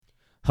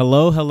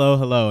Hello, hello,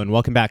 hello, and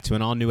welcome back to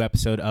an all-new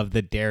episode of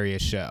The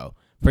Darius Show.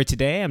 For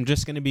today, I'm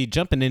just going to be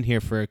jumping in here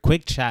for a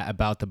quick chat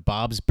about the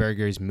Bob's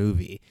Burgers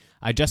movie.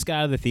 I just got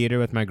out of the theater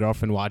with my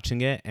girlfriend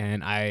watching it,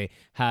 and I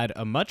had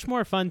a much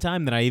more fun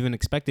time than I even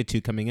expected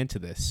to coming into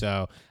this.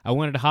 So I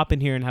wanted to hop in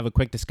here and have a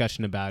quick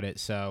discussion about it.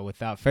 So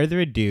without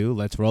further ado,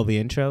 let's roll the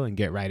intro and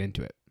get right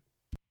into it.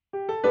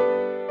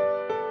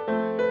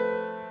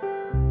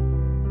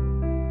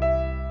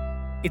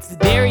 It's the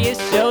Darius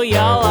Show,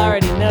 y'all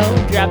already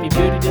know. Drop your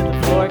booty to the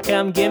floor,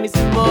 come give me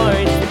some more.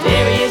 It's the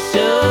Darius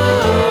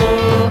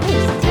Show.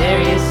 It's the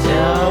Darius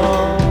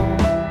Show.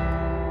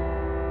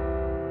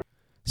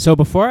 So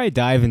before I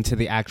dive into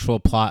the actual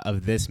plot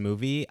of this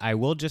movie, I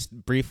will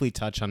just briefly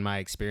touch on my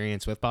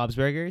experience with Bob's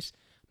Burgers.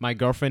 My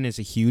girlfriend is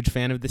a huge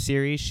fan of the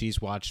series.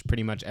 She's watched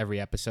pretty much every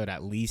episode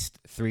at least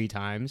 3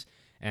 times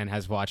and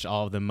has watched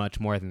all of them much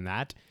more than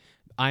that.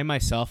 I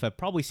myself have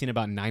probably seen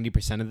about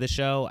 90% of the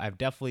show. I've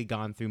definitely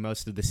gone through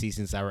most of the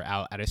seasons that were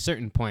out at a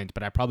certain point,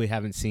 but I probably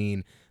haven't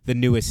seen the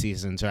newest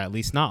seasons, or at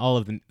least not all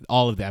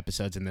of the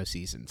episodes in those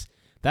seasons.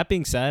 That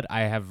being said,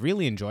 I have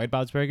really enjoyed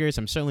Bob's Burgers.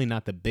 I'm certainly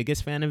not the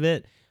biggest fan of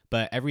it,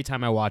 but every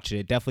time I watch it,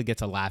 it definitely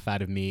gets a laugh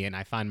out of me, and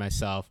I find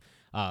myself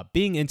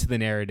being into the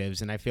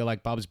narratives, and I feel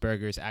like Bob's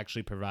Burgers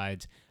actually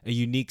provides a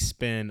unique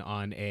spin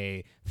on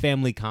a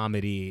family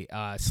comedy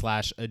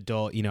slash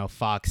adult,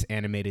 Fox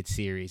animated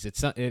series.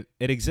 It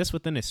exists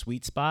within a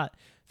sweet spot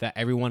that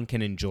everyone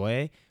can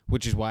enjoy,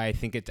 which is why I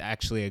think it's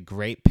actually a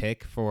great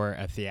pick for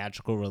a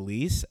theatrical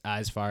release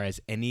as far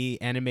as any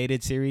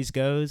animated series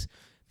goes.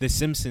 The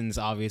Simpsons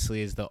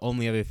obviously is the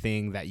only other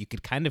thing that you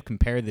could kind of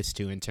compare this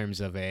to in terms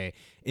of a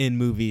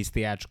in-movies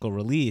theatrical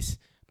release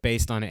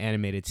based on an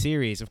animated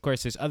series. Of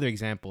course, there's other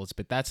examples,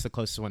 but that's the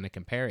closest one to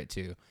compare it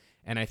to.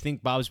 And I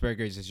think Bob's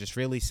Burgers is just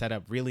really set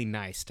up really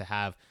nice to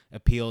have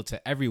appeal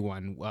to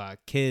everyone,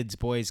 kids,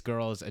 boys,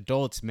 girls,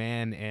 adults,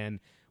 man, and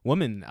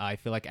woman. I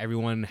feel like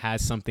everyone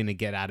has something to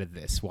get out of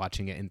this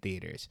watching it in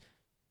theaters.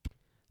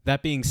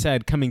 That being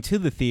said, coming to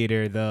the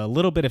theater, the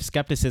little bit of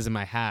skepticism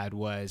I had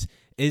was,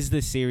 is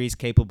this series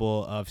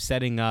capable of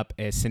setting up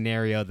a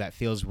scenario that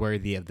feels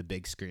worthy of the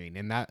big screen?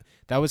 And that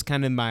was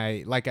kind of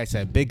my, like I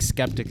said, big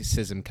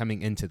skepticism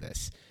coming into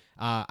this.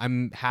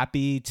 I'm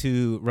happy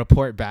to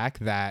report back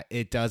that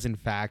it does, in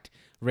fact,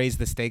 raise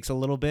the stakes a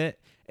little bit.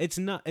 It's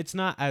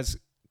not as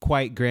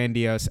quite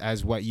grandiose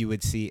as what you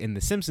would see in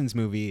the Simpsons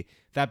movie.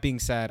 That being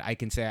said, I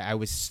can say I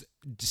was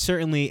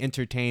certainly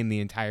entertained the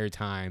entire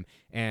time,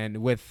 and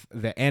with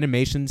the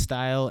animation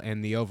style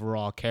and the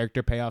overall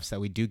character payoffs that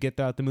we do get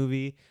throughout the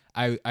movie,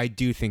 I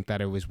do think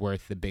that it was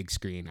worth the big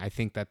screen. I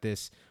think that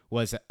this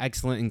was an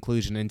excellent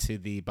inclusion into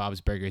the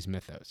Bob's Burgers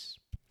mythos.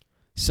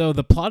 So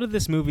the plot of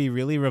this movie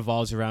really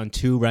revolves around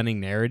 2 running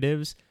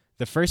narratives.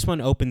 The first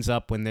one opens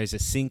up when there's a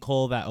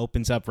sinkhole that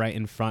opens up right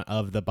in front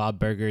of the Bob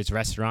Burgers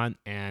restaurant,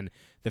 and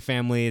the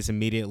family is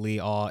immediately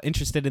all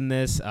interested in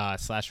this,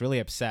 / really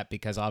upset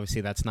because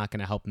obviously that's not going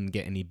to help them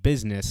get any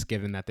business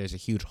given that there's a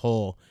huge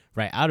hole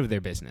right out of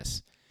their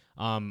business.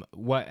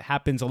 What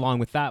happens along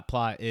with that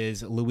plot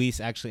is Luis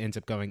actually ends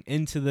up going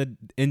into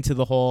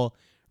the hole,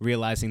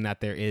 realizing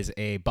that there is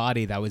a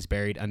body that was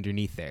buried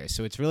underneath there.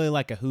 So it's really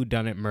like a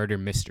whodunit murder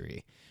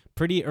mystery.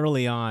 Pretty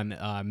early on,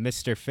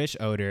 Mr. Fish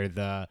Odor,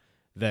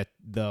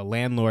 the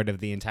landlord of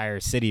the entire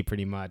city,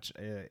 pretty much,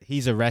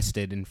 he's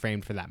arrested and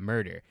framed for that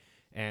murder.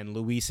 And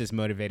Luis is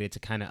motivated to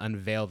kind of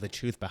unveil the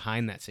truth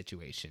behind that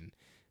situation.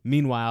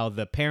 Meanwhile,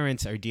 the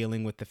parents are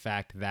dealing with the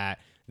fact that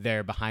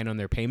they're behind on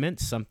their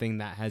payments. Something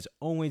that has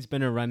always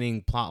been a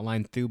running plot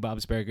line through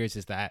Bob's Burgers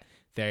is that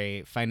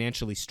they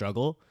financially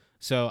struggle.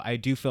 So I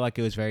do feel like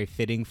it was very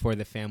fitting for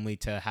the family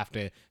to have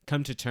to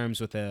come to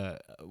terms with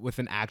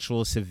an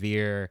actual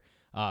severe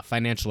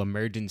financial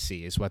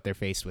emergency is what they're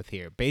faced with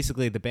here.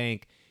 Basically, the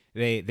bank,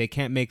 they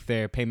can't make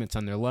their payments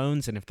on their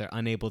loans, and if they're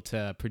unable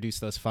to produce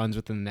those funds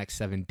within the next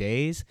 7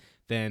 days,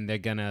 then they're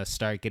going to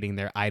start getting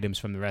their items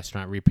from the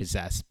restaurant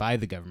repossessed by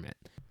the government.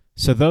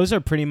 So those are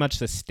pretty much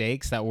the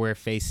stakes that we're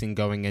facing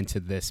going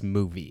into this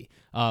movie.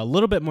 A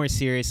little bit more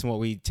serious than what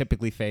we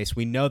typically face.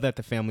 We know that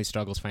the family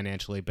struggles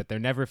financially, but they're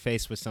never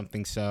faced with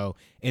something so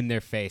in their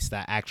face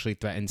that actually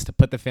threatens to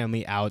put the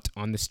family out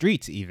on the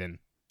streets even.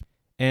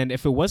 And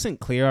if it wasn't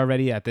clear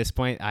already at this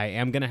point, I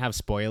am going to have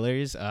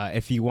spoilers.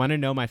 If you want to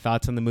know my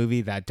thoughts on the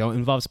movie that don't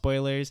involve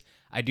spoilers,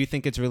 I do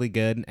think it's really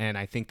good, and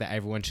I think that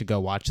everyone should go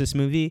watch this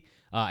movie.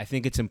 I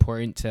think it's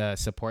important to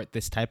support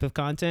this type of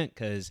content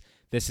because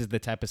this is the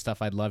type of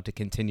stuff I'd love to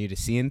continue to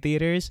see in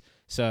theaters.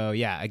 So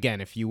yeah, again,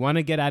 if you want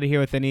to get out of here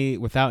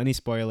without any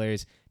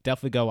spoilers,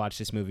 definitely go watch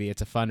this movie.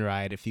 It's a fun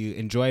ride. If you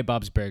enjoy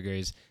Bob's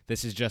Burgers,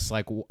 this is just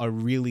like a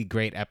really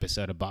great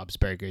episode of Bob's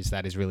Burgers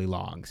that is really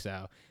long.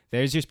 So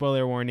there's your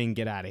spoiler warning.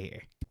 Get out of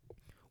here.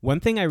 One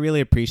thing I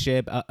really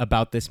appreciate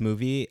about this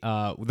movie,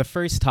 the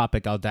first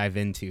topic I'll dive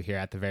into here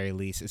at the very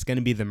least, is going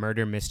to be the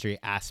murder mystery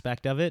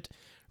aspect of it.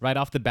 Right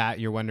off the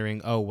bat, you're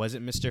wondering, oh, was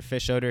it Mr.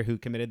 Fish Odor who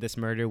committed this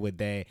murder? Would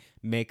they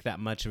make that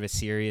much of a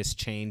serious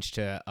change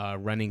to a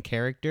running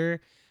character?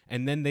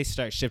 And then they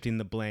start shifting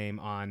the blame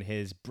on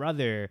his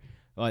brother,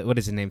 what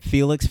is his name?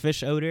 Felix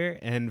Fish Odor.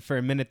 And for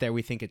a minute there,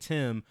 we think it's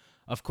him.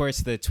 Of course,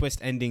 the twist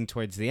ending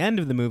towards the end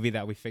of the movie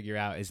that we figure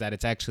out is that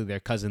it's actually their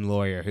cousin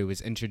lawyer who was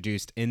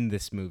introduced in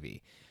this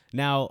movie.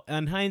 Now,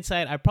 in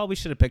hindsight, I probably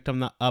should have picked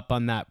up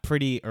on that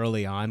pretty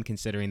early on,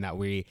 considering that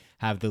we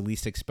have the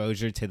least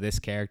exposure to this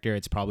character.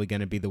 It's probably going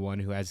to be the one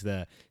who has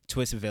the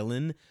twist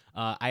villain.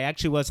 I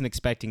actually wasn't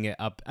expecting it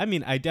up. I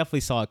mean, I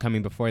definitely saw it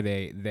coming before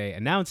they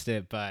announced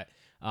it, but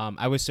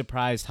I was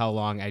surprised how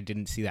long I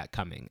didn't see that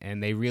coming.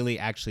 And they really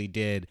actually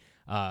did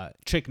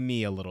trick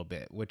me a little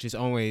bit, which is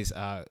always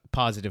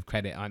positive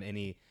credit on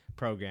any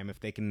program. If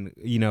they can,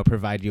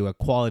 provide you a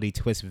quality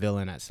twist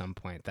villain at some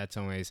point, that's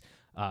always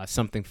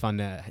something fun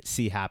to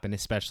see happen,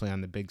 especially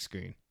on the big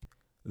screen.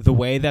 The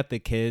way that the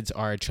kids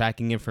are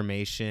tracking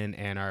information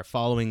and are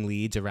following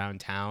leads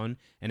around town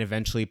and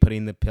eventually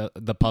putting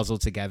the puzzle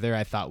together,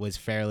 I thought was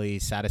fairly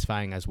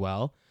satisfying as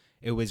well.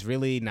 It was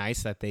really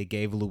nice that they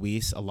gave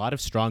Louise a lot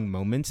of strong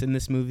moments in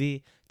this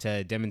movie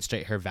to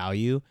demonstrate her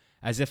value,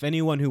 as if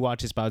anyone who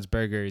watches Bob's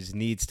Burgers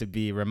needs to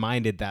be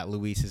reminded that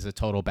Louise is a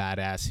total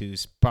badass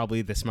who's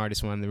probably the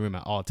smartest one in the room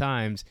at all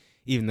times,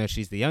 even though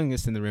she's the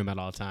youngest in the room at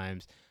all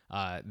times.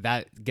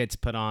 That gets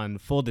put on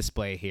full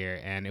display here,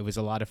 and it was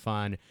a lot of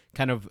fun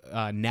kind of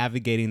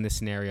navigating the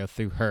scenario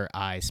through her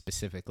eyes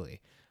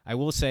specifically. I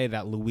will say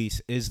that Louise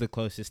is the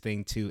closest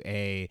thing to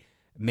a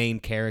main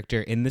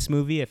character in this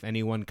movie. If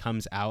anyone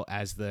comes out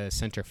as the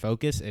center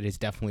focus, it is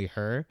definitely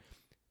her.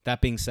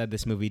 That being said,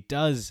 this movie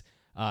does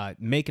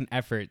make an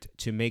effort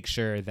to make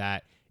sure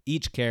that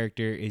each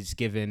character is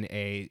given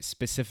a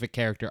specific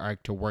character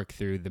arc to work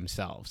through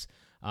themselves.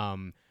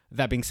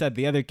 That being said,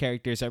 the other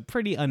characters are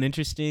pretty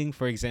uninteresting.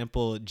 For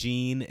example,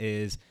 Gene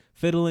is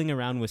fiddling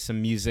around with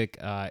some music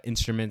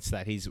instruments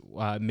that he's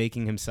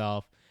making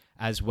himself,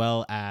 as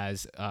well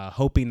as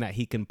hoping that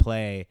he can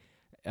play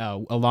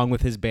along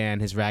with his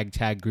band, his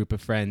ragtag group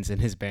of friends in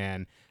his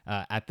band,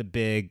 at the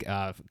big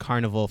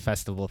carnival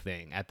festival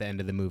thing at the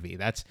end of the movie.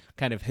 That's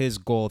kind of his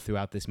goal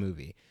throughout this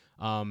movie.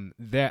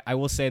 I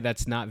will say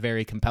that's not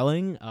very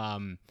compelling.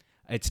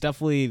 It's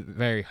definitely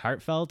very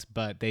heartfelt,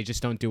 but they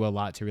just don't do a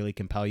lot to really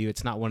compel you.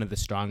 It's not one of the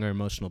stronger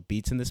emotional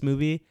beats in this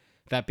movie.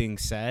 That being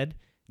said,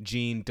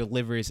 Gene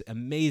delivers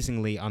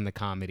amazingly on the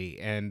comedy,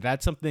 and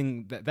that's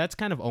something that's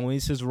kind of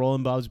always his role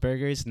in Bob's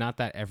Burgers. Not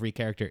that every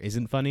character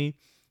isn't funny,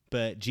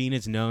 but Gene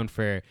is known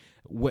for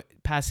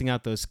passing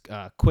out those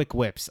quick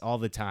whips all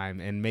the time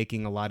and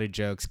making a lot of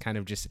jokes, kind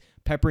of just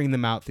peppering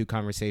them out through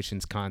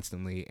conversations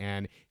constantly.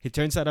 And he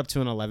turns that up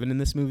to an 11 in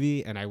this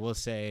movie, and I will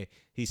say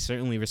he's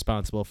certainly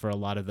responsible for a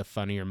lot of the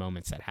funnier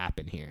moments that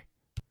happen here.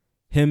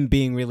 Him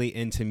being really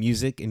into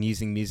music and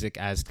using music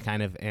as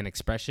kind of an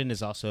expression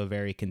is also a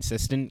very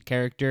consistent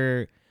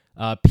character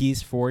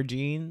piece for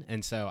Gene,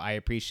 and so I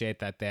appreciate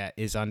that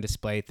is on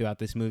display throughout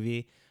this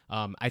movie.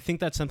 I think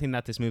that's something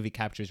that this movie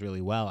captures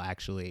really well,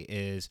 actually,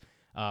 is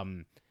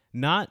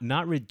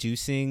not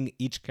reducing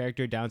each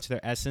character down to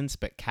their essence,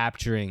 but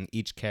capturing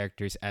each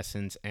character's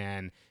essence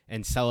and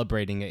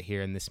celebrating it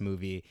here in this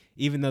movie.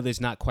 Even though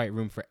there's not quite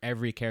room for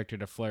every character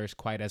to flourish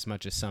quite as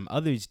much as some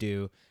others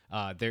do,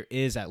 there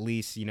is at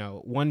least,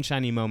 one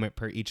shiny moment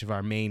per each of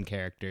our main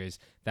characters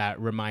that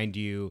remind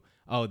you,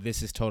 oh,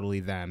 this is totally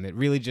them. It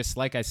really just,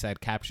 like I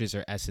said, captures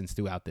their essence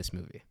throughout this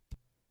movie.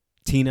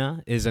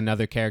 Tina is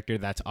another character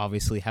that's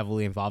obviously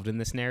heavily involved in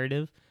this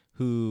narrative,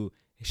 who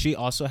she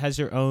also has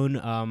her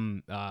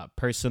own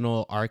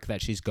personal arc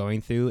that she's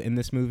going through in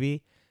this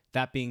movie.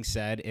 That being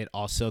said, it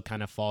also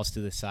kind of falls to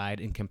the side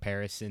in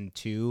comparison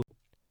to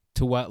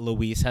what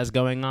Louise has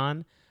going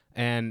on.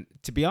 And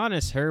to be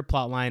honest, her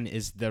plotline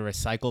is the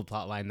recycled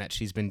plotline that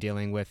she's been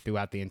dealing with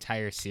throughout the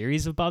entire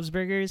series of Bob's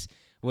Burgers,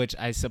 which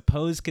I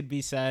suppose could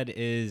be said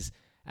is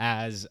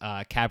as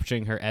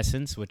capturing her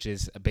essence, which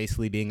is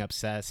basically being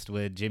obsessed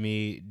with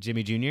Jimmy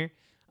Jr.,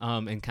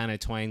 and kind of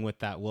toying with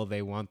that will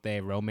they, won't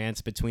they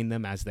romance between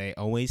them, as they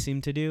always seem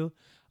to do.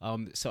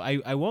 So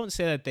I won't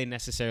say that they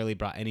necessarily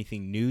brought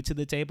anything new to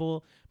the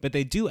table, but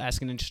they do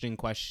ask an interesting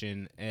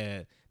question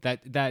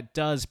that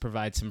does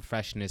provide some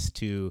freshness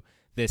to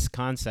this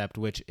concept,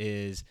 which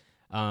is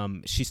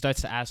she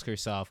starts to ask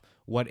herself,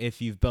 what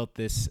if you've built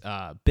this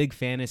big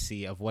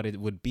fantasy of what it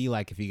would be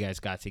like if you guys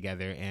got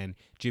together and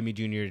Jimmy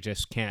Jr.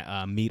 just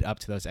can't meet up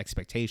to those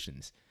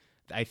expectations?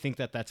 I think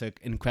that's an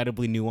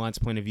incredibly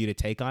nuanced point of view to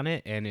take on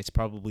it, and it's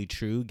probably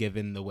true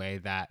given the way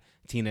that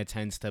Tina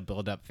tends to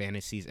build up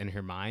fantasies in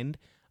her mind.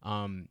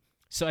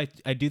 So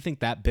I do think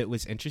that bit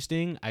was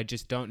interesting. I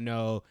just don't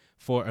know,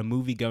 for a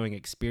movie-going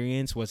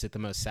experience, was it the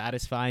most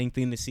satisfying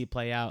thing to see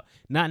play out?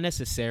 Not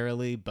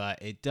necessarily,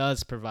 but it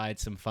does provide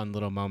some fun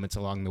little moments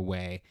along the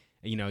way.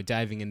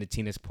 Diving into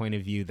Tina's point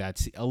of view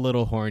that's a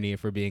little horny,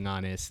 if we're being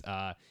honest,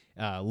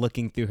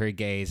 looking through her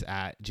gaze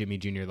at Jimmy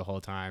Jr. the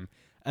whole time.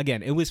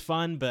 Again, it was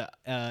fun, but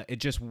it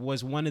just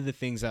was one of the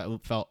things that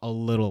felt a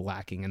little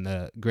lacking in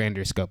the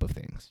grander scope of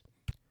things.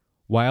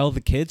 While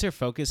the kids are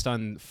focused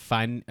on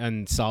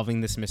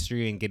solving this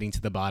mystery and getting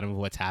to the bottom of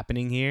what's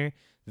happening here,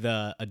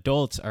 the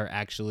adults are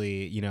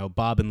actually,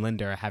 Bob and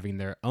Linda are having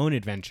their own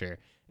adventure.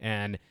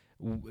 And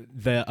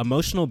The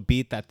emotional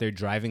beat that they're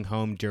driving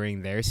home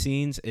during their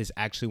scenes is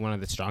actually one of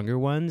the stronger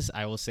ones.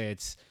 I will say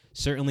it's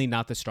certainly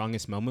not the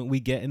strongest moment we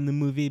get in the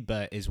movie,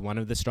 but is one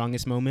of the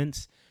strongest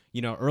moments.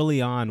 You know,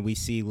 early on, we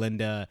see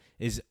Linda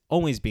is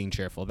always being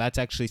cheerful. That's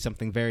actually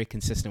something very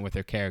consistent with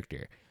her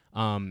character.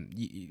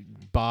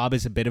 Bob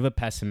is a bit of a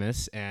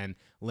pessimist, and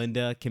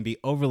Linda can be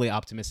overly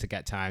optimistic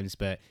at times,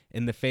 but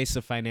in the face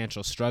of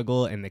financial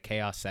struggle and the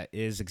chaos that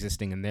is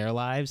existing in their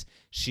lives,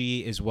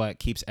 she is what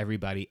keeps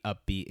everybody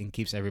upbeat and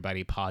keeps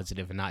everybody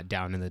positive and not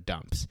down in the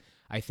dumps.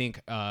 I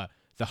think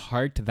the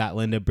heart that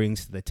Linda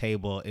brings to the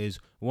table is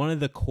one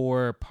of the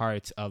core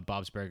parts of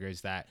Bob's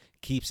Burgers that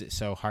keeps it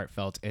so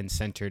heartfelt and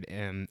centered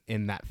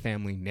in that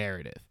family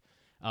narrative.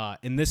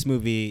 In this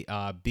movie,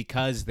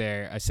 because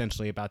they're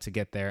essentially about to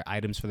get their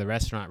items for the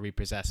restaurant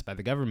repossessed by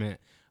the government,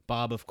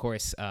 Bob, of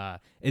course,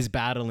 is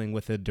battling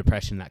with the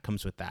depression that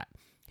comes with that.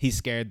 He's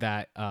scared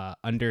that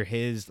under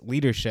his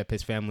leadership,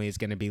 his family is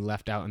going to be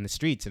left out in the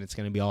streets and it's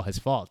going to be all his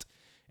fault.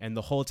 And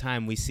the whole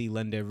time we see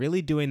Linda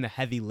really doing the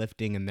heavy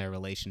lifting in their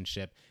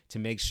relationship to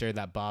make sure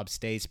that Bob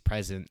stays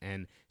present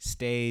and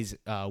stays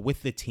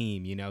with the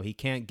team. You know, he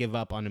can't give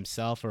up on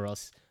himself or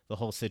else the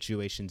whole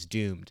situation's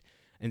doomed.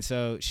 And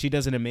so she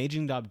does an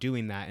amazing job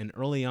doing that. And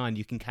early on,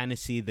 you can kind of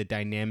see the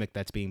dynamic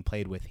that's being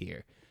played with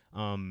here.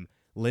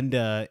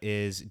 Linda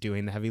is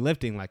doing the heavy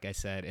lifting, like I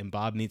said, and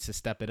Bob needs to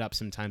step it up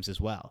sometimes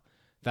as well.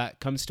 That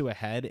comes to a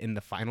head in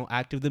the final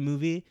act of the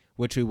movie,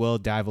 which we will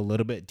dive a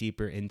little bit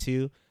deeper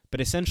into.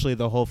 But essentially,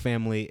 the whole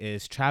family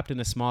is trapped in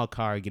a small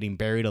car getting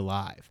buried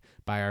alive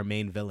by our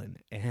main villain.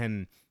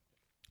 And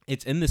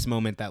it's in this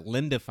moment that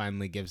Linda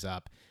finally gives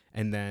up,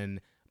 and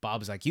then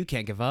Bob's like, you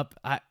can't give up.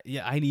 I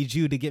need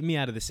you to get me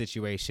out of the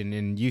situation.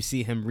 And you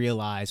see him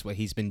realize what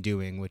he's been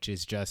doing, which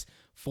is just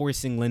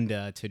forcing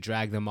Linda to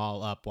drag them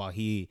all up while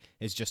he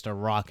is just a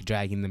rock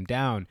dragging them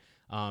down.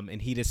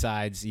 And he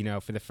decides, you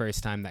know, for the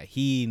first time that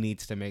he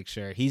needs to make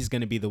sure he's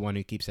going to be the one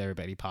who keeps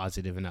everybody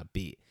positive and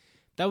upbeat.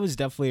 That was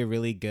definitely a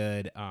really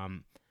good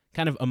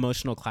kind of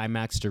emotional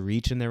climax to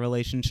reach in their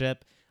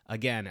relationship.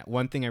 Again,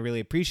 one thing I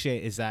really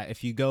appreciate is that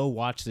if you go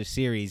watch the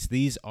series,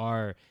 these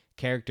are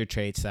character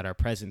traits that are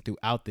present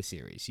throughout the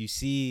series. You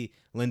see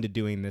Linda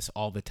doing this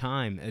all the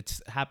time. It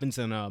happens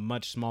on a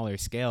much smaller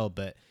scale,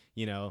 but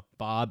you know,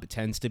 Bob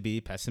tends to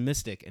be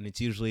pessimistic, and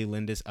it's usually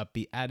Linda's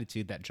upbeat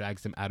attitude that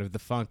drags them out of the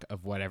funk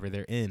of whatever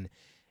they're in.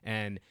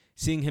 And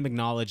seeing him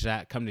acknowledge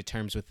that, come to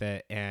terms with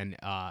it, and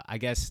I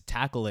guess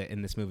tackle it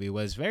in this movie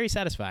was very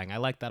satisfying. I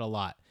like that a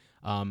lot.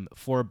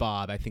 For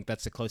Bob, I think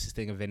that's the closest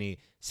thing of any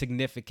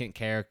significant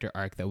character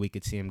arc that we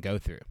could see him go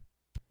through.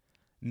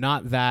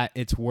 Not that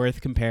it's worth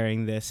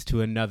comparing this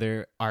to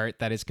another art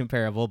that is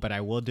comparable, but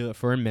I will do it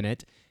for a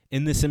minute.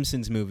 In the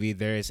Simpsons movie,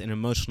 there is an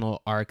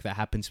emotional arc that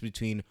happens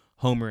between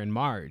Homer and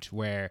Marge,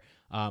 where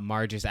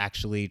Marge is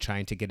actually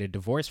trying to get a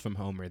divorce from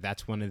Homer.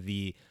 That's one of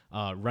the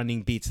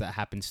running beats that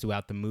happens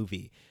throughout the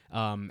movie.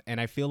 And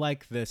I feel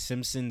like the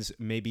Simpsons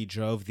maybe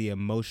drove the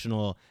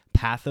emotional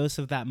pathos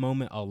of that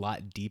moment a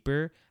lot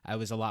deeper. I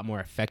was a lot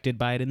more affected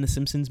by it in the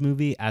Simpsons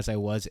movie as I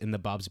was in the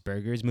Bob's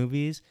Burgers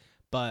movies.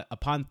 But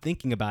upon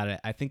thinking about it,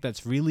 I think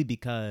that's really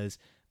because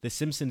the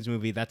Simpsons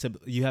movie,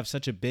 you have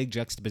such a big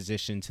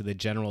juxtaposition to the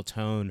general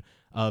tone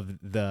of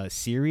the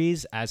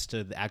series as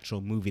to the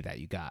actual movie that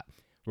you got.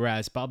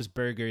 Whereas Bob's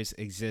Burgers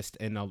exist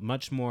in a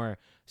much more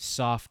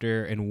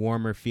softer and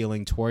warmer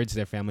feeling towards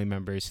their family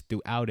members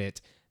throughout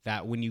it,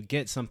 that when you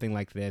get something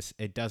like this,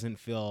 it doesn't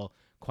feel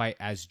quite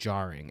as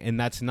jarring. And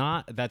that's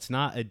not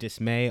a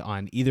dismay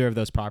on either of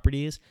those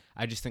properties.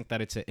 I just think that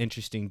it's an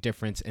interesting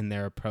difference in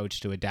their approach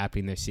to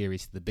adapting their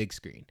series to the big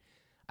screen.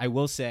 I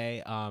will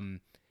say,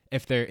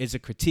 if there is a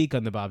critique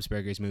on the Bob's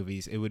Burgers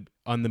movies,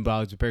 on the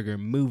Bob's Burger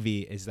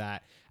movie, is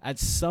that at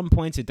some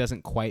points it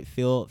doesn't quite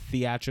feel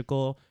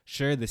theatrical.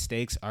 Sure, the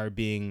stakes are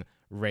being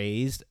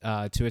raised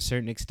to a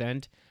certain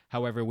extent.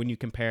 However, when you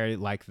compare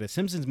like the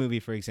Simpsons movie,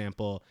 for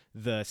example,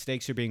 the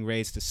stakes are being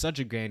raised to such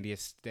a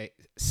grandiose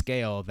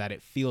scale that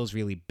it feels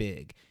really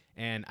big.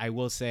 And I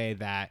will say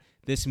that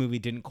this movie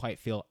didn't quite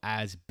feel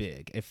as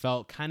big. It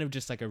felt kind of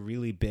just like a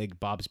really big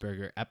Bob's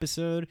Burger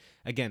episode.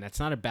 Again, that's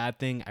not a bad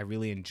thing. I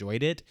really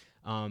enjoyed it.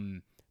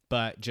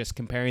 But just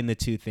comparing the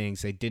two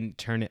things, they didn't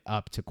turn it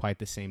up to quite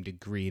the same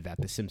degree that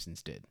The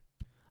Simpsons did.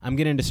 I'm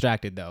getting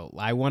distracted, though.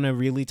 I want to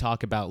really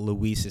talk about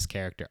Louise's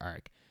character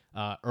arc.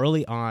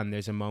 Early on,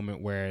 there's a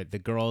moment where the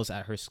girls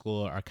at her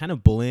school are kind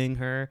of bullying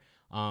her,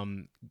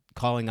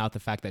 calling out the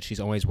fact that she's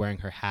always wearing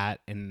her hat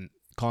and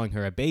calling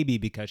her a baby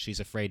because she's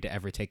afraid to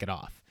ever take it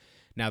off.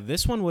 Now,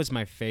 this one was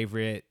my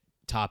favorite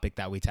topic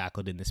that we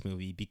tackled in this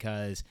movie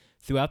because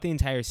throughout the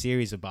entire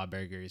series of Bob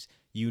Burgers,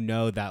 you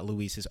know that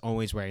Louise is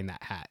always wearing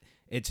that hat.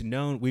 It's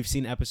known, we've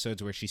seen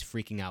episodes where she's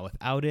freaking out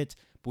without it,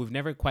 but we've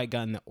never quite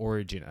gotten the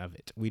origin of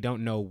it. We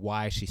don't know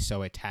why she's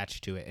so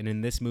attached to it. And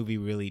in this movie,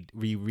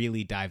 we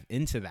really dive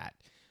into that.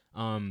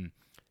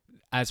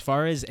 As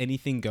far as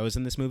anything goes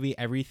in this movie,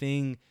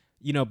 everything,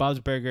 you know, Bob's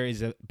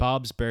Burgers.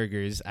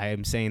 I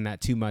am saying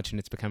that too much and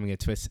it's becoming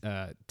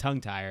a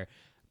tongue tire.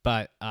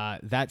 But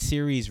that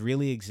series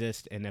really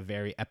exists in a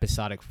very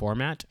episodic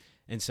format.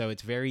 And so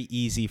it's very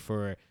easy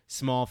for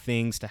small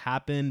things to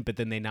happen, but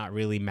then they not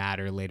really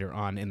matter later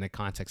on in the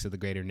context of the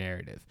greater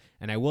narrative.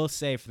 And I will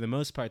say, for the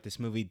most part, this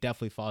movie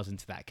definitely falls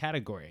into that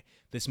category.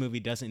 This movie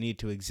doesn't need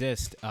to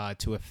exist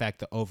to affect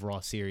the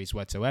overall series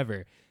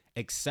whatsoever,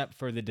 except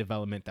for the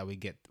development that we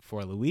get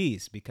for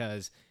Louise,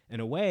 because in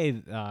a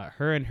way,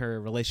 her and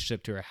her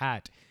relationship to her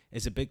hat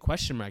is a big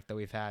question mark that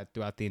we've had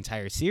throughout the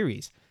entire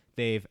series.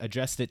 They've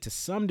addressed it to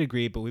some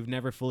degree, but we've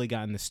never fully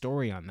gotten the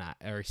story on that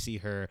or see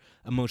her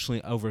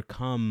emotionally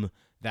overcome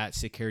that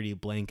security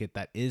blanket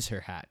that is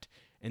her hat.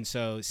 And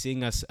so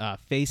seeing us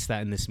face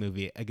that in this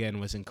movie, again,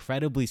 was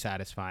incredibly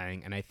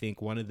satisfying. And I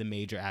think one of the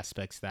major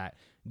aspects that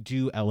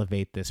do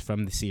elevate this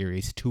from the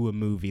series to a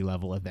movie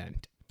level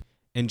event.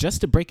 And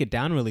just to break it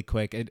down really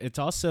quick, it's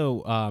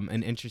also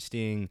an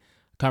interesting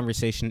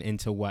conversation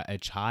into what a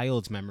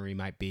child's memory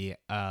might be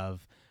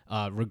of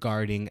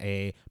regarding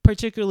a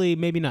particularly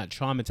maybe not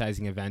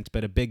traumatizing event,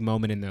 but a big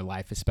moment in their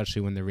life,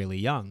 especially when they're really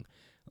young.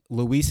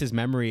 Luisa's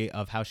memory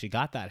of how she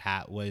got that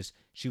hat was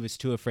she was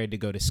too afraid to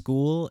go to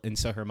school, and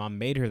so her mom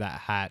made her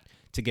that hat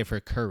to give her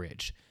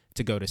courage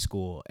to go to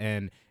school.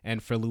 And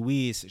for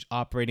Louise,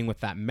 operating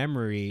with that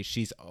memory,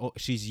 she's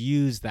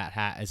used that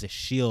hat as a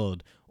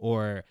shield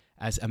or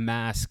as a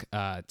mask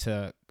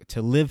to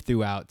live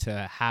throughout,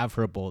 to have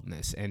her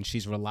boldness. And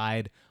she's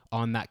relied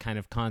on that kind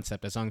of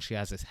concept. As long as she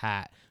has this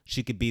hat,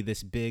 she could be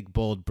this big,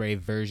 bold,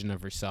 brave version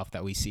of herself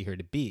that we see her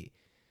to be.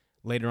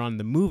 Later on in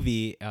the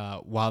movie,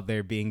 while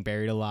they're being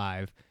buried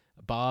alive,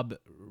 Bob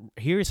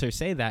hears her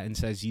say that and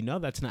says, "You know,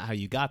 that's not how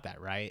you got that,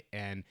 right?"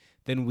 And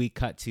then we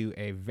cut to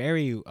a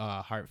very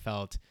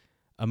heartfelt,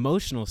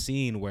 emotional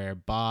scene where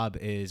Bob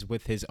is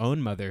with his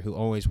own mother, who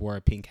always wore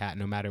a pink hat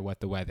no matter what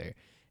the weather.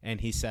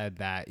 And he said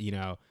that,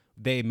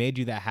 they made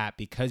you that hat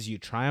because you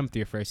triumphed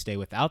your first day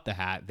without the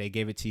hat. They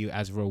gave it to you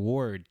as a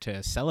reward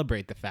to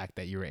celebrate the fact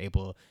that you were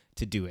able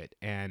to do it.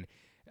 And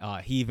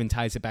he even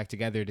ties it back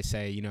together to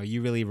say,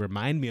 you really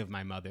remind me of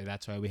my mother.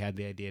 That's why we had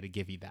the idea to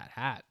give you that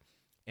hat.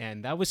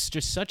 And that was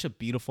just such a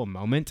beautiful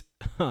moment.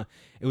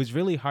 It was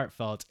really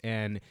heartfelt.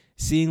 And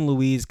seeing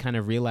Louise kind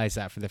of realize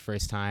that for the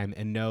first time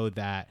and know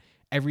that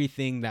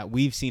everything that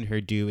we've seen her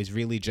do is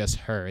really just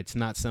her. It's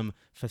not some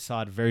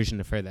facade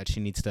version of her that she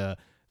needs to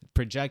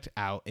project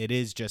out. It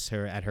is just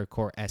her at her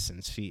core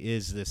essence. She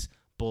is this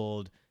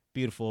bold,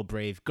 beautiful,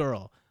 brave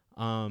girl.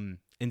 And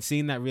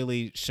seeing that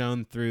really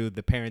shown through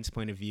the parents'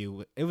 point of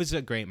view, it was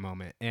a great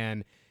moment.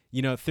 And,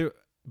 through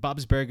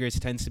Bob's Burgers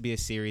tends to be a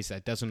series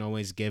that doesn't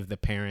always give the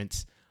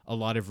parents a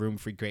lot of room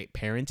for great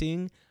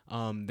parenting.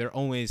 They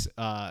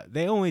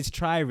always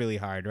try really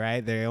hard,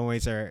 right? They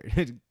always are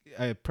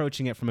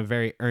approaching it from a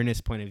very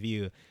earnest point of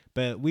view,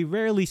 but we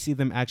rarely see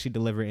them actually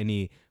deliver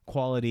any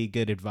quality,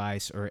 good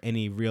advice or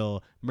any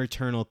real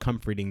maternal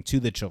comforting to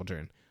the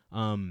children.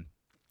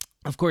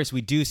 Of course, we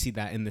do see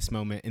that in this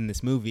moment in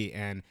this movie.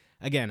 And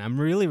again,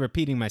 I'm really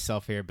repeating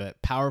myself here, but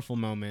powerful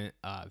moment,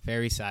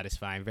 very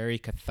satisfying, very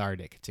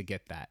cathartic to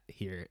get that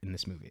here in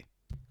this movie.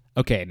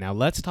 Okay, now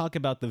let's talk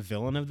about the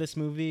villain of this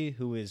movie,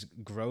 who is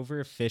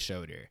Grover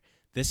Fishoder.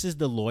 This is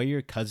the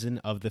lawyer cousin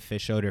of the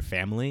Fishoder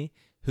family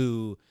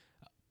who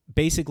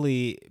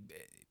basically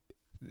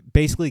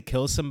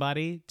kills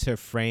somebody to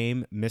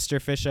frame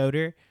Mr.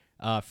 Fishoder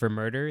for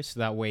murder, so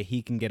that way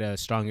he can get a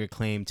stronger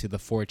claim to the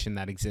fortune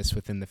that exists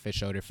within the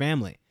Fishoder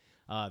family.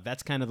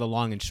 That's kind of the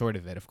long and short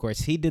of it. Of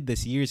course, he did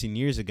this years and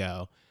years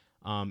ago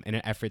in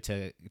an effort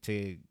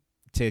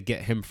to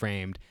get him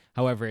framed.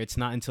 However, it's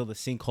not until the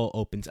sinkhole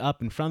opens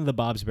up in front of the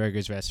Bob's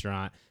Burgers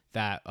restaurant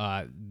that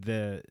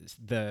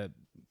the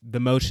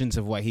motions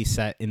of what he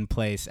set in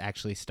place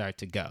actually start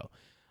to go.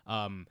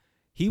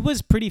 He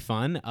was pretty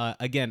fun.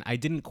 Again, I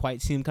didn't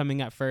quite see him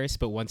coming at first,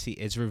 but once he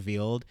is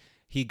revealed,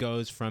 he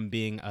goes from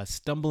being a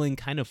stumbling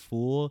kind of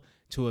fool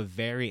to a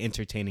very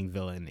entertaining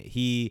villain.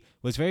 He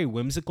was very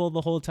whimsical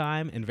the whole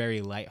time and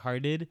very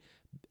lighthearted.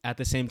 At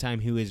the same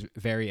time, he was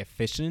very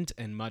efficient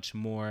and much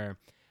more,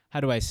 how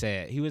do I say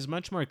it? He was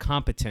much more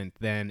competent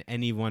than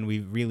anyone we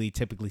really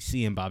typically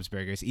see in Bob's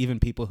Burgers, even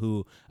people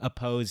who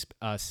oppose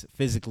us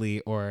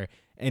physically or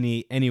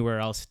anywhere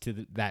else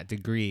to that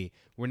degree.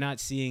 We're not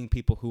seeing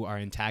people who are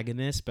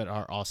antagonists but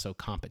are also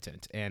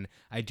competent. And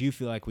I do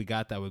feel like we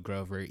got that with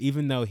Grover,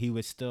 even though he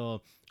was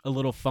still a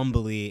little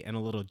fumbly and a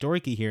little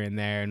dorky here and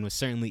there and was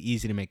certainly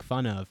easy to make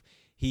fun of.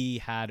 He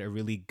had a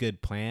really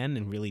good plan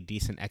and really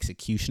decent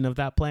execution of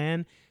that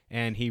plan.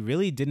 And he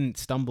really didn't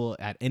stumble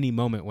at any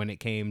moment when it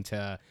came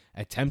to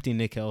attempting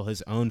to kill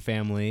his own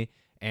family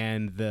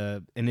and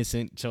the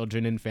innocent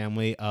children and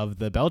family of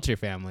the Belcher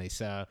family.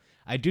 So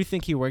I do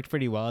think he worked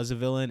pretty well as a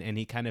villain, and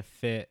he kind of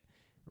fit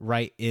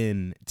right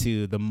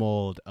into the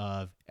mold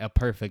of a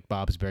perfect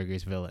Bob's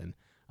Burgers villain.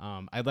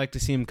 I'd like to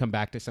see him come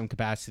back to some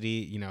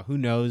capacity. Who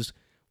knows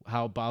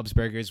how Bob's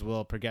Burgers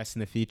will progress in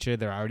the future.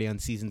 They're already on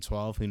season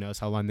 12. Who knows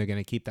how long they're going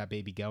to keep that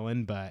baby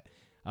going. But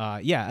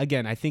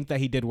again, I think that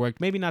he did work.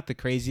 Maybe not the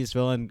craziest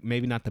villain,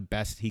 maybe not the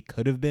best he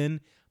could have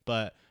been,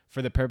 but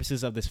for the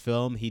purposes of this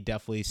film, he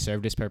definitely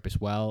served his purpose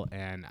well,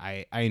 and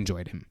I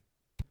enjoyed him.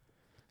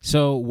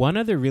 So one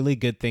other really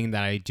good thing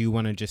that I do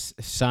want to just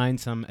assign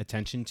some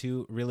attention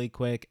to really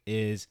quick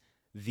is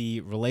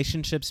the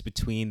relationships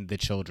between the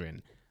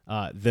children,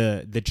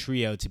 the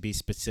trio to be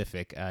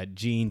specific,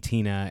 Jean,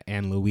 Tina,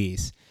 and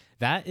Louise.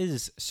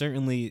 That's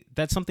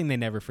something they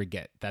never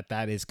forget.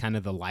 That is kind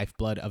of the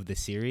lifeblood of the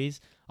series.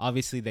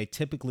 Obviously, they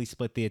typically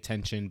split the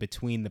attention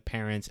between the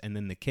parents and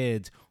then the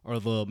kids, or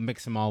they'll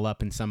mix them all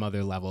up in some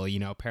other level.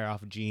 Pair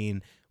off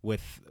Jean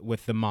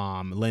with the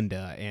mom,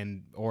 Linda,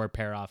 or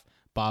pair off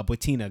Bob with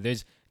Tina.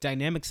 There's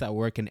dynamics that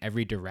work in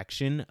every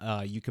direction.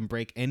 You can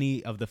break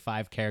any of the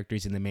 5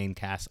 characters in the main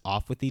cast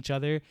off with each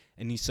other,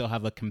 and you still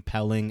have a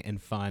compelling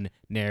and fun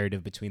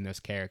narrative between those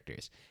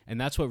characters. And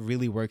that's what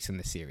really works in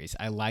the series.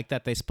 I like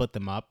that they split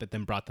them up, but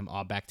then brought them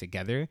all back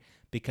together,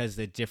 because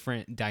the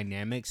different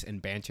dynamics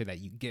and banter that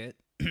you get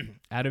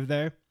out of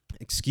there.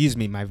 Excuse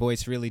me, my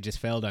voice really just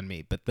failed on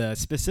me. But the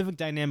specific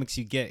dynamics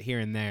you get here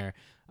and there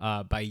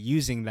by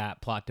using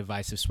that plot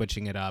device of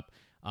switching it up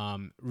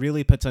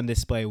really puts on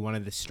display one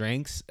of the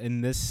strengths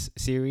in this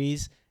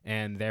series,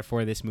 and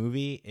therefore this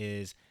movie,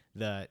 is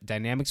the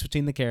dynamics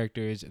between the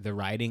characters, the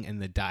writing and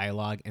the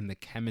dialogue and the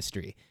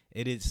chemistry.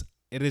 It is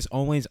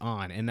always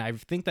on, and I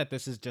think that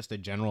this is just a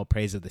general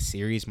praise of the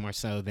series more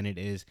so than it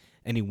is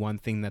any one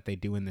thing that they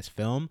do in this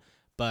film,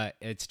 but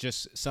it's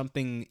just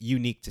something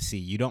unique to see.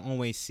 You don't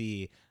always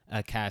see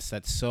a cast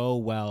that's so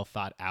well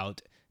thought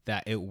out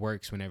that it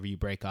works whenever you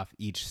break off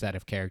each set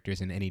of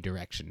characters in any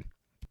direction.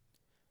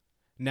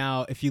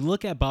 Now, if you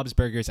look at Bob's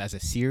Burgers as a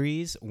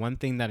series, one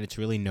thing that it's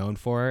really known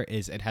for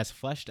is it has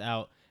fleshed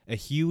out a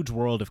huge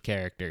world of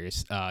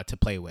characters to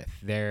play with.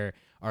 There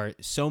are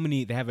so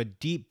many, they have a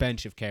deep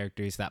bench of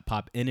characters that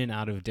pop in and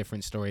out of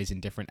different stories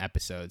in different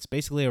episodes,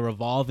 basically a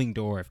revolving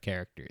door of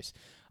characters.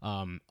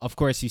 Of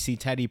course, you see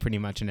Teddy pretty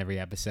much in every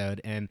episode,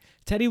 and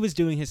Teddy was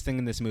doing his thing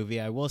in this movie.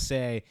 I will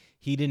say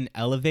he didn't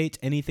elevate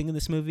anything in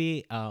this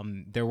movie.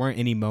 There weren't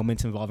any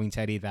moments involving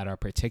Teddy that are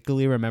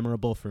particularly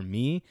memorable for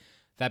me.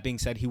 That being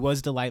said, he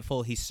was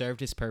delightful. He served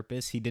his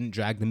purpose. He didn't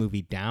drag the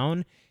movie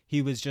down.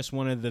 He was just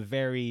one of the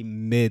very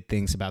mid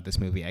things about this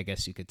movie, I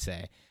guess you could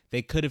say.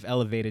 They could have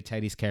elevated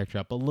Teddy's character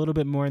up a little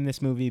bit more in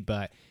this movie,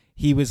 but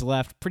he was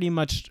left pretty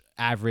much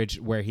average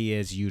where he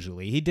is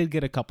usually. He did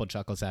get a couple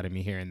chuckles out of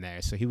me here and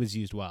there, so he was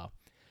used well.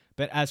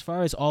 But as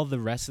far as all the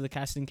rest of the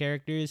casting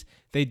characters,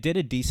 they did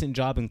a decent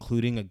job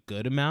including a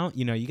good amount.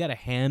 You got a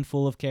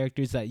handful of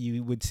characters that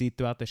you would see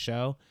throughout the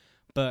show.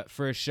 But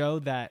for a show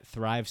that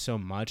thrives so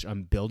much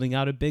on building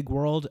out a big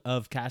world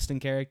of casting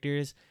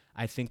characters,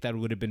 I think that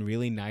would have been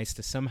really nice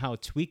to somehow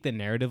tweak the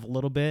narrative a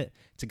little bit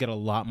to get a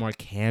lot more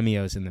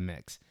cameos in the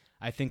mix.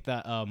 I think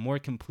that a more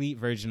complete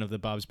version of the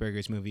Bob's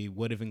Burgers movie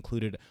would have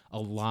included a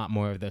lot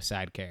more of those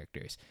side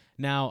characters.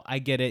 Now, I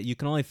get it. You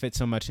can only fit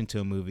so much into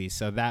a movie,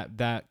 so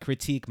that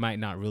critique might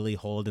not really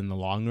hold in the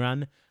long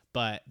run,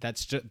 but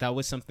that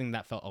was something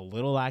that felt a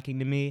little lacking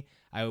to me.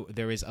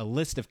 There was a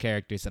list of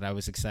characters that I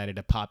was excited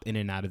to pop in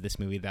and out of this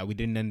movie that we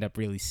didn't end up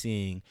really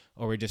seeing,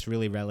 or were just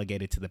really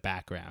relegated to the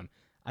background.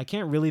 I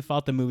can't really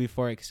fault the movie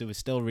for it because it was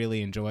still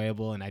really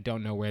enjoyable, and I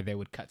don't know where they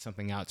would cut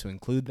something out to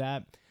include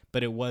that,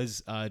 but it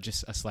was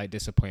just a slight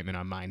disappointment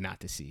on mine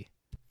not to see.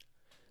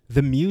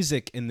 The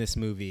music in this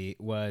movie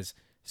was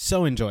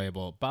so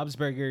enjoyable. Bob's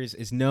Burgers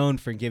is known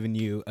for giving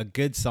you a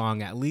good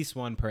song, at least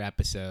one per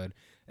episode,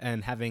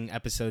 and having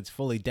episodes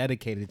fully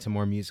dedicated to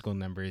more musical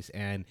numbers,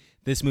 and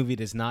this movie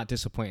does not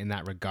disappoint in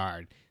that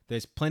regard.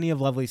 There's plenty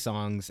of lovely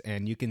songs,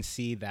 and you can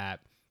see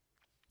that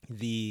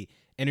the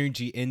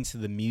energy into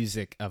the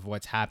music of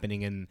what's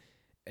happening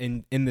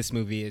in this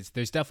movie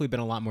there's definitely been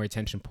a lot more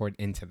attention poured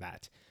into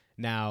that.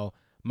 Now,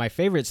 my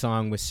favorite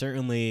song was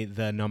certainly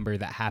the number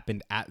that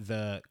happened at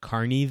the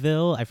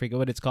Carneyville. I forget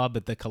what it's called,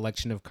 but the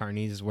collection of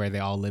carnies where they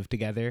all live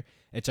together.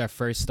 It's our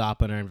first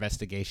stop on our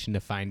investigation to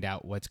find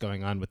out what's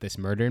going on with this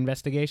murder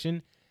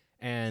investigation.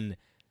 And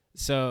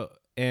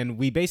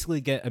we basically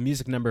get a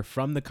music number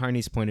from the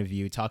Carney's point of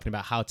view, talking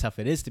about how tough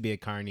it is to be a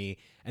Carney.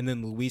 And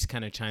then Louise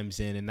kind of chimes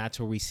in, and that's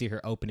where we see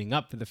her opening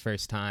up for the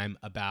first time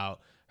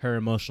about her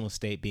emotional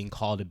state, being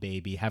called a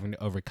baby, having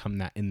to overcome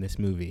that in this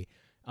movie.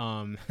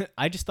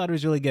 I just thought it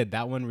was really good.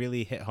 That one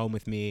really hit home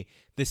with me.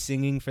 The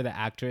singing for the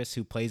actress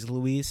who plays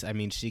Louise, I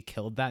mean, she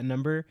killed that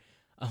number.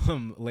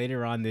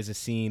 Later on, there's a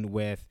scene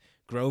with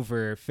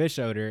Grover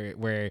Fishodor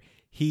where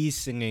he's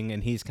singing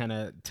and he's kind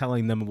of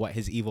telling them what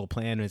his evil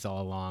plan is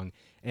all along.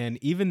 And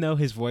even though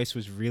his voice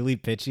was really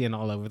pitchy and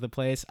all over the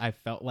place, I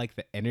felt like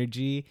the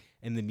energy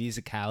and the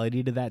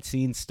musicality to that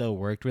scene still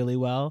worked really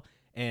well.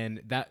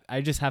 And that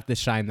I just have to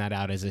shine that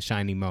out as a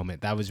shining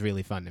moment. That was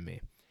really fun to me.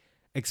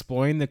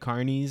 Exploring the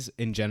carnies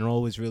in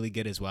general was really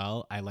good as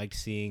well. I liked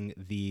seeing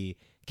the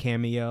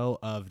cameo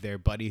of their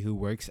buddy who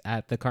works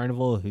at the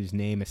carnival, whose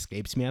name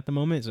escapes me at the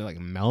moment. Is it like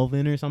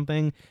Melvin or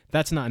something?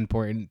 That's not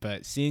important,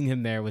 but seeing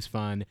him there was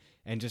fun,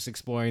 and just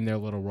exploring their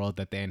little world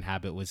that they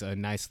inhabit was a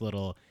nice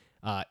little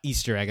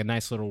Easter egg, a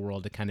nice little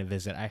world to kind of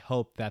visit. I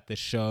hope that the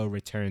show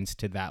returns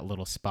to that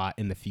little spot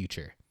in the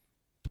future.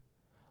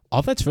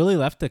 All that's really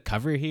left to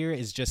cover here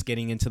is just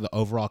getting into the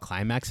overall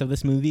climax of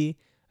this movie.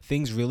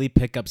 things really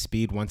pick up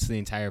speed once the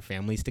entire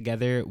family's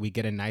together. We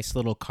get a nice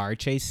little car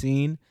chase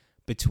scene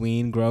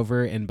between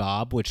Grover and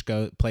Bob, which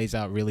plays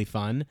out really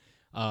fun,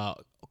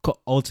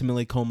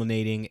 ultimately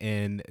culminating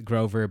in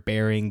Grover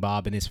burying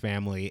Bob and his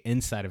family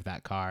inside of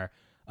that car,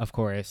 of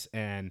course,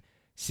 and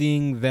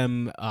seeing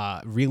them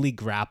really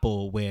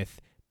grapple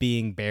with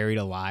being buried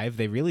alive.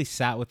 They really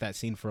sat with that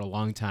scene for a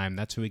long time.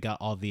 That's where we got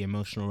all the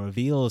emotional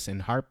reveals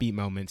and heartbeat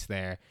moments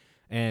there.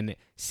 And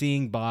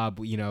seeing Bob,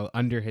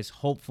 under his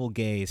hopeful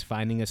gaze,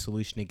 finding a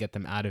solution to get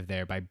them out of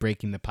there by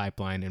breaking the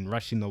pipeline and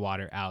rushing the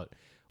water out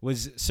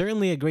was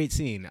certainly a great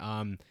scene.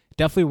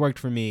 Definitely worked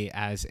for me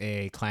as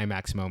a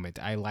climax moment.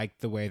 I liked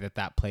the way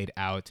that played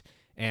out,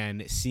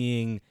 and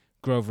seeing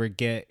Grover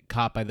get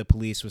caught by the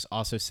police was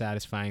also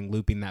satisfying,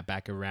 looping that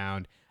back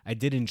around. I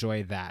did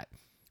enjoy that.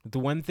 The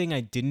one thing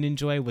I didn't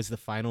enjoy was the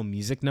final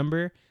music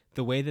number.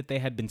 The way that they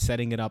had been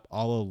setting it up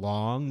all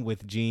along,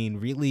 with Gene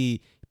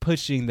really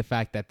pushing the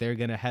fact that they're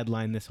going to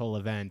headline this whole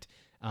event,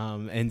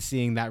 and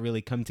seeing that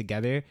really come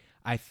together.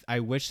 I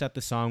wish that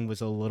the song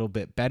was a little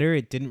bit better.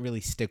 It didn't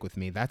really stick with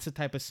me. That's the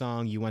type of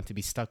song you want to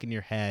be stuck in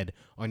your head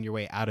on your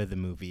way out of the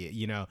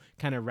movie,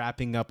 kind of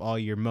wrapping up all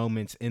your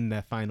moments in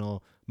the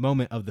final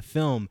moment of the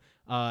film.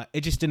 It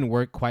just didn't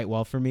work quite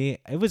well for me.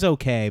 It was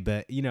okay,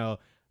 but,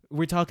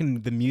 we're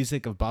talking the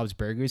music of Bob's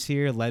Burgers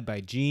here, led by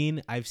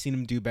Gene. I've seen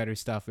him do better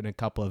stuff in a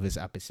couple of his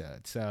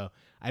episodes. So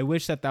I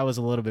wish that was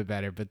a little bit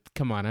better, but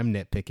come on, I'm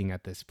nitpicking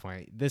at this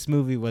point. This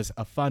movie was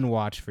a fun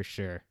watch for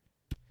sure.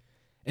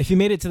 If you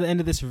made it to the end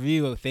of this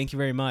review, thank you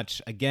very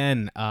much.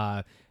 Again,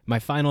 my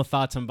final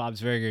thoughts on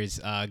Bob's Burgers.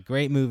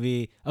 Great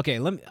movie. Okay,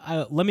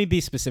 let me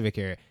be specific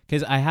here,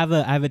 because I have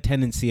a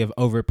tendency of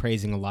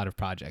overpraising a lot of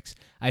projects.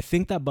 I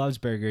think that Bob's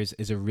Burgers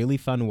is a really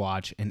fun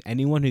watch, and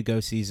anyone who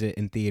goes sees it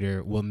in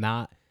theater will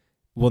not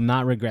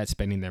regret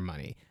spending their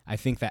money. I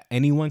think that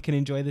anyone can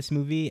enjoy this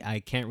movie. I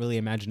can't really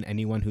imagine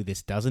anyone who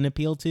this doesn't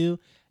appeal to.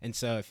 And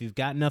so if you've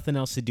got nothing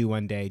else to do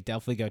one day,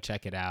 definitely go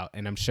check it out.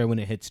 And I'm sure when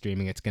it hits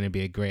streaming, it's going to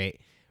be a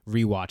great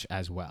rewatch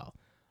as well.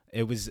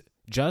 It was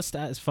just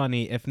as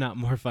funny, if not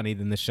more funny,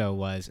 than the show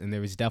was. And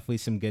there was definitely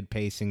some good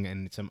pacing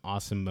and some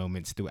awesome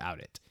moments throughout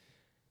it.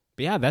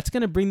 But yeah, that's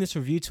going to bring this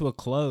review to a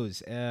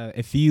close.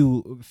 If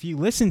you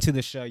listen to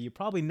the show, you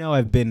probably know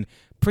I've been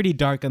pretty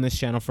dark on this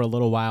channel for a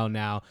little while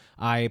now.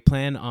 I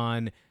plan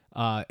on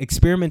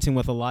experimenting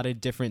with a lot of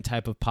different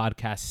type of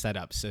podcast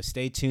setups. So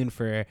stay tuned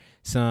for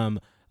some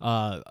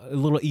a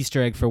little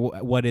Easter egg for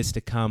what is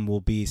to come.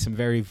 Will be some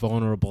very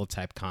vulnerable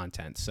type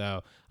content.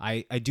 So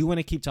I do want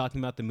to keep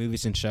talking about the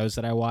movies and shows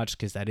that I watch,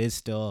 because that is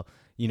still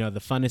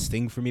the funnest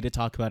thing for me to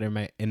talk about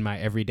in my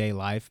everyday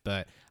life.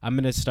 But I'm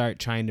going to start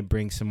trying to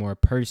bring some more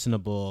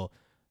personable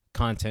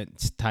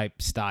content type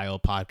style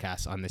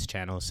podcasts on this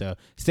channel. So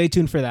stay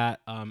tuned for that.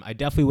 I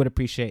definitely would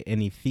appreciate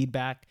any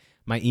feedback.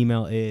 My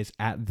email is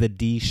at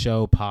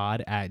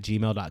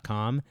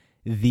thedshowpod@gmail.com,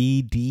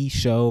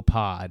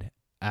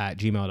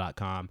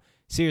 thedshowpod@gmail.com.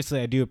 Seriously,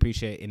 I do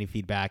appreciate any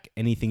feedback.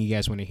 Anything you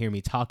guys want to hear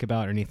me talk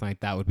about or anything like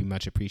that would be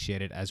much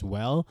appreciated as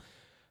well.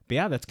 But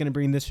yeah, that's going to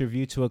bring this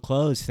review to a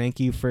close. Thank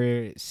you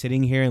for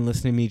sitting here and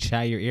listening to me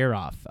chat your ear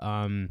off.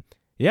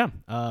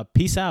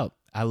 Peace out.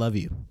 I love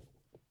you.